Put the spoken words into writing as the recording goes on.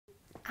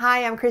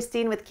Hi, I'm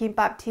Christine with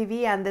Kimbap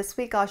TV, and this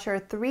week I'll share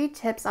 3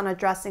 tips on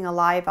addressing a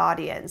live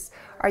audience.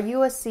 Are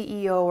you a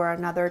CEO or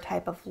another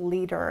type of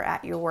leader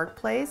at your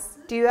workplace?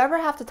 Do you ever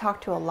have to talk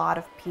to a lot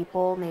of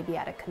people, maybe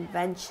at a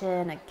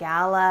convention, a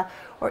gala,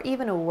 or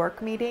even a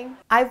work meeting?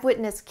 I've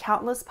witnessed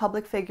countless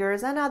public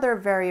figures and other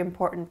very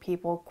important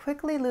people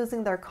quickly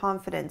losing their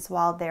confidence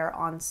while they're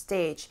on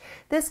stage.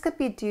 This could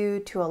be due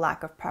to a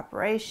lack of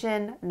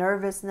preparation,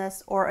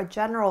 nervousness, or a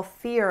general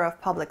fear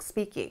of public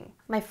speaking.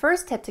 My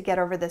first tip to get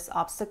over this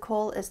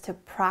obstacle is to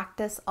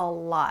practice a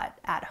lot.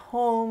 At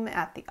home,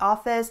 at the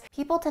office,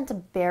 people tend to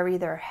bury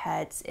their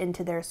heads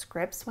into their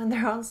scripts when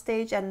they're on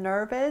stage and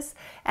nervous.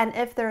 And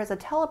if there is a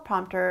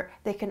teleprompter,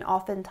 they can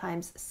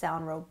oftentimes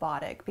sound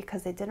robotic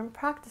because they didn't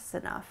practice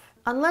enough.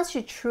 Unless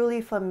you truly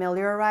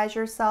familiarize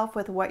yourself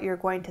with what you're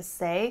going to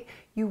say,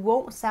 you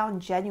won't sound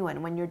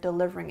genuine when you're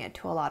delivering it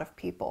to a lot of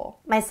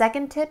people. My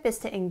second tip is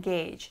to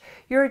engage.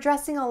 You're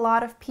addressing a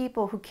lot of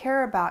people who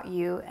care about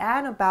you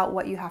and about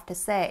what you have to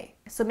say.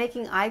 So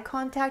making eye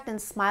contact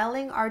and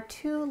smiling are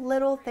 2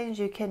 little things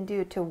you can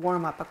do to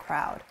warm up a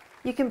crowd.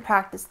 You can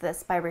practice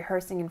this by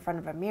rehearsing in front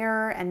of a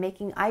mirror and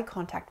making eye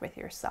contact with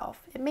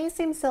yourself. It may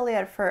seem silly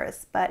at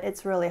first, but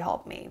it's really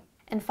helped me.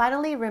 And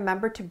finally,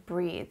 remember to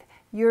breathe.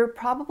 You're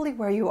probably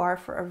where you are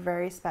for a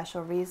very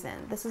special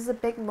reason. This is a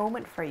big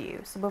moment for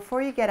you. So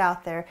before you get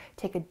out there,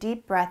 take a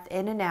deep breath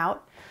in and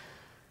out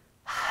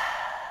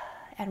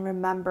and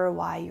remember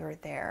why you're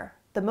there.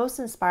 The most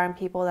inspiring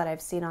people that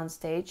I've seen on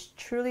stage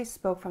truly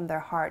spoke from their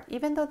heart.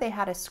 Even though they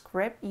had a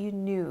script, you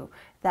knew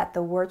that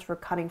the words were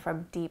coming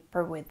from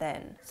deeper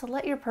within. So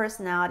let your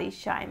personality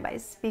shine by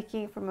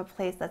speaking from a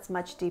place that's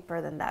much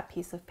deeper than that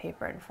piece of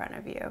paper in front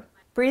of you.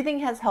 Breathing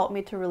has helped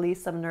me to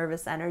release some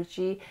nervous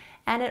energy,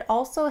 and it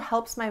also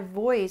helps my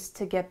voice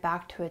to get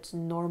back to its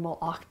normal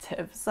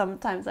octave.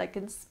 Sometimes I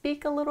can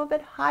speak a little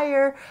bit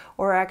higher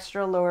or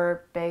extra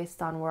lower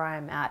based on where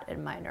I'm at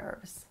in my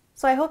nerves.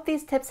 So I hope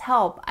these tips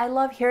help. I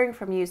love hearing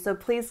from you, so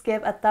please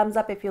give a thumbs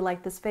up if you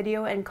like this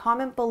video and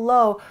comment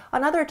below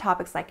on other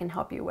topics I can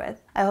help you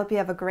with. I hope you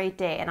have a great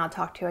day, and I'll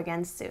talk to you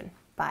again soon.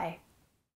 Bye.